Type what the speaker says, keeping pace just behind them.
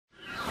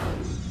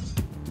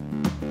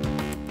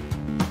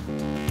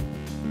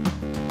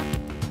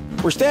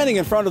We're standing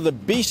in front of the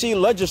BC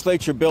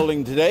Legislature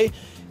building today,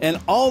 and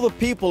all the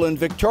people in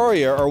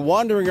Victoria are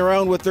wandering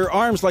around with their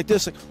arms like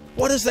this.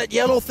 What is that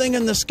yellow thing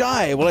in the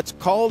sky? Well, it's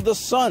called the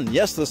sun.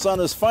 Yes, the sun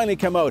has finally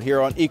come out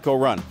here on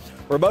Eco-Run.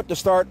 We're about to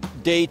start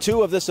day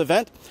 2 of this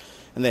event,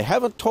 and they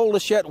haven't told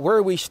us yet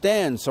where we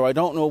stand, so I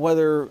don't know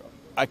whether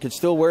I could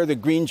still wear the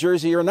green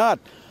jersey or not.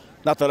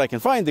 Not that I can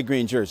find the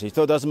green jersey,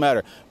 so it doesn't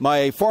matter.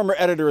 My former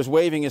editor is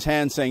waving his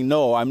hand saying,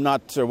 no, I'm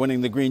not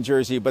winning the green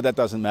jersey, but that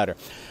doesn't matter.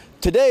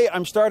 Today,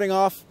 I'm starting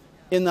off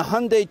in the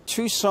Hyundai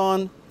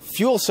Tucson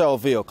fuel cell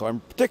vehicle. I'm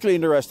particularly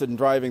interested in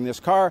driving this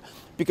car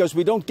because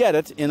we don't get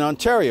it in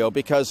Ontario,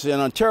 because in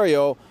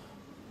Ontario,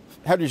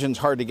 hydrogen's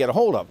hard to get a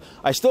hold of.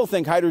 I still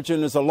think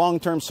hydrogen is a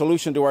long-term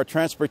solution to our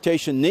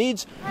transportation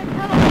needs.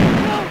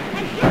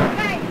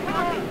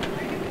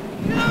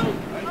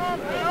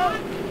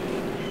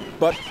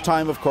 But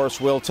time, of course,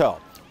 will tell.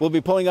 We'll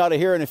be pulling out of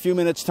here in a few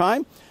minutes'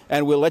 time,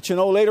 and we'll let you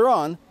know later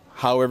on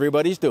how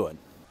everybody's doing.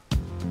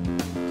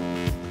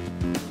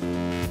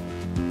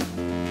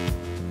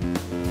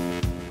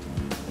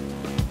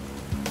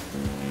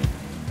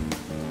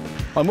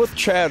 I'm with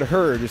Chad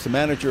Hurd, who's the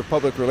Manager of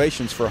Public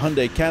Relations for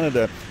Hyundai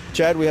Canada.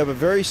 Chad, we have a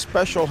very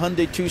special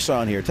Hyundai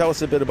Tucson here. Tell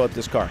us a bit about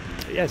this car.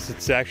 Yes,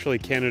 it's actually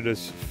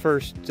Canada's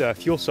first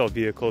fuel cell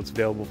vehicle. It's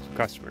available to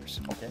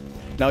customers. Okay.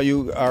 Now,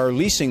 you are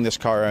leasing this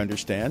car, I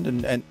understand,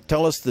 and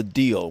tell us the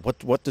deal.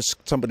 What does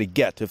somebody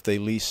get if they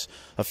lease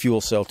a fuel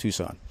cell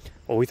Tucson?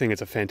 Well, we think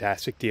it's a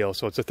fantastic deal.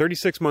 So it's a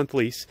 36-month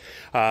lease,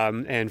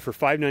 and for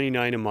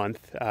 $599 a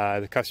month,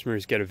 the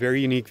customers get a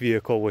very unique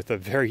vehicle with a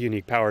very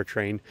unique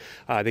powertrain.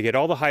 They get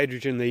all the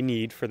hydrogen they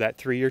need for that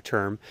 3-year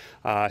term,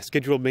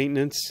 scheduled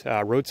maintenance,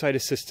 roadside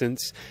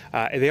assistance.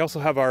 And they also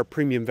have our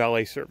premium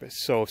valet service.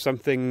 So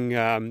if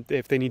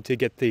they need to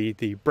get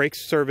the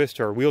brakes serviced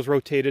or wheels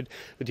rotated,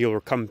 the dealer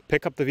will come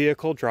pick up the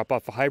vehicle, drop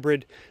off a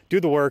hybrid, do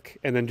the work,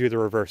 and then do the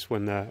reverse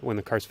when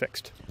the car's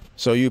fixed.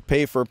 So you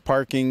pay for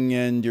parking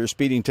and your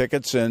speeding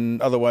tickets,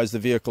 and otherwise the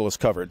vehicle is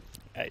covered.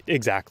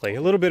 Exactly.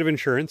 A little bit of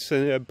insurance,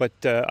 but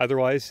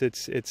otherwise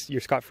you're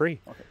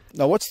scot-free. Okay.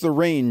 Now, what's the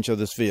range of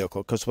this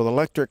vehicle? Because with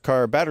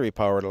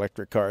battery-powered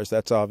electric cars,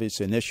 that's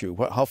obviously an issue.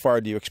 How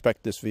far do you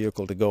expect this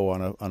vehicle to go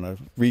on a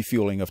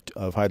refueling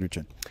of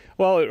hydrogen?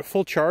 Well, at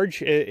full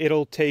charge, it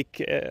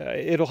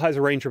has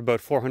a range of about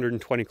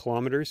 420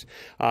 kilometers,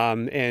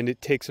 and it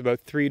takes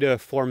about 3 to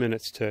 4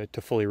 minutes to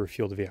fully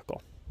refuel the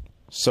vehicle.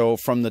 So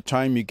from the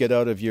time you get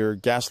out of your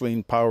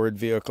gasoline-powered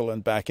vehicle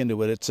and back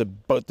into it, it's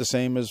about the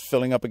same as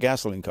filling up a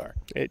gasoline car.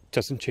 It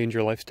doesn't change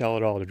your lifestyle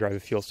at all to drive a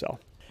fuel cell.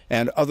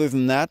 And other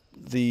than that,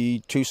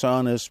 the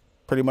Tucson is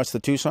pretty much the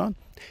Tucson?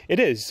 It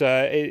is.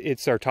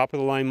 It's our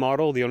top-of-the-line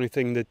model. The only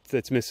thing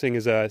that's missing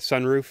is a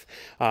sunroof,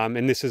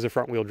 and this is a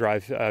front-wheel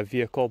drive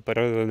vehicle. But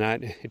other than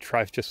that, it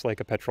drives just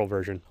like a petrol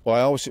version. Well, I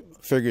always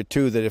figured,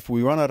 too, that if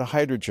we run out of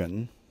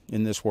hydrogen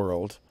in this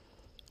world,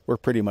 we're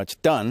pretty much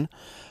done.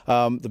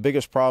 The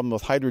biggest problem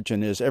with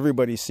hydrogen is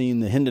everybody's seen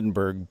the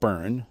Hindenburg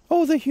burn.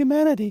 Oh, the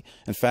humanity.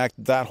 In fact,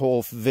 that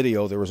whole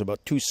video, there was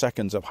about 2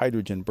 seconds of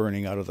hydrogen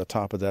burning out of the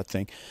top of that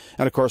thing.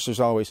 And of course,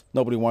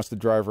 nobody wants to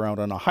drive around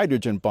on a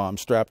hydrogen bomb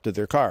strapped to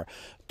their car.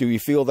 Do you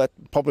feel that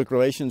public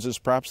relations is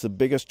perhaps the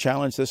biggest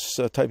challenge this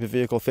type of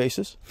vehicle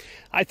faces?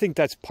 I think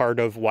that's part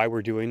of why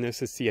we're doing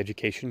this. It's the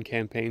education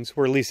campaigns.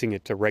 We're leasing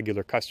it to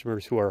regular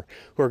customers who are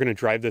going to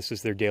drive this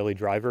as their daily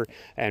driver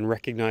and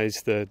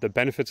recognize the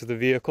benefits of the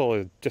vehicle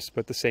are just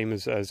about the same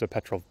as a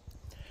petrol.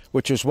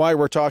 Which is why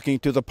we're talking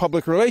to the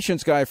public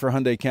relations guy for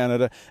Hyundai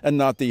Canada and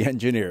not the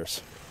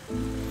engineers.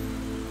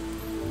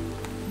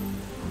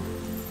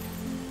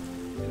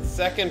 In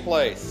second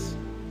place,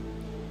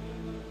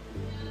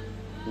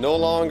 no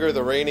longer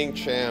the reigning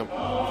champ,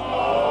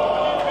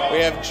 we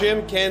have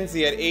Jim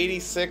Kenzie at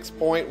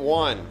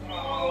 86.1.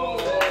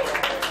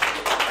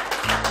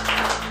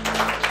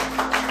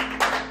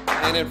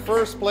 And in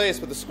first place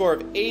with a score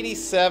of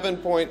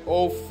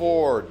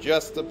 87.04,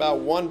 just about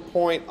 1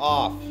 point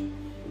off,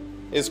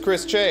 is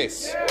Chris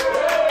Chase.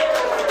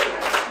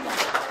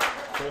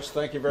 Chris,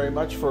 thank you very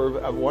much for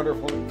a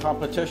wonderful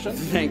competition.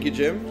 Thank you,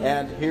 Jim.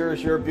 And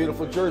here's your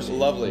beautiful jersey.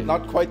 Lovely.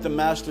 Not quite the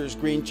Masters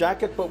green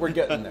jacket, but we're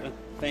getting there.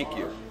 Thank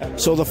you.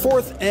 So the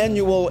 4th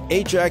annual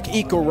AJAC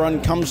Eco-Run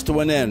comes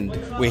to an end.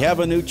 We have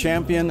a new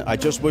champion. I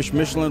just wish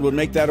Michelin would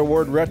make that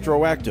award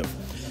retroactive.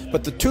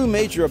 But the 2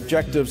 major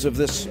objectives of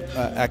this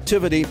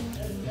activity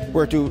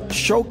were to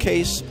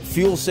showcase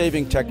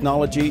fuel-saving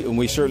technology, and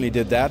we certainly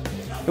did that.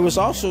 It was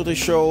also to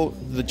show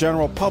the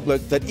general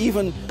public that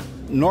even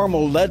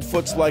normal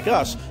leadfoots like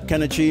us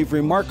can achieve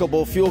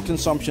remarkable fuel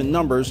consumption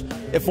numbers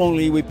if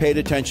only we paid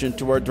attention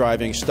to our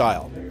driving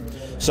style.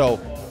 So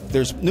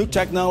there's new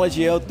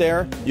technology out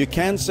there. You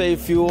can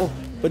save fuel,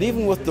 but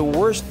even with the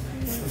worst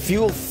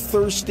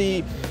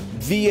fuel-thirsty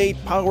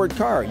V8 powered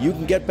car, you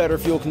can get better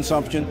fuel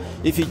consumption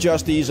if you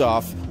just ease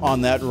off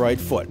on that right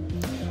foot.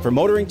 For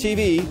Motoring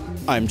TV,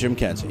 I'm Jim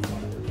Kenzie.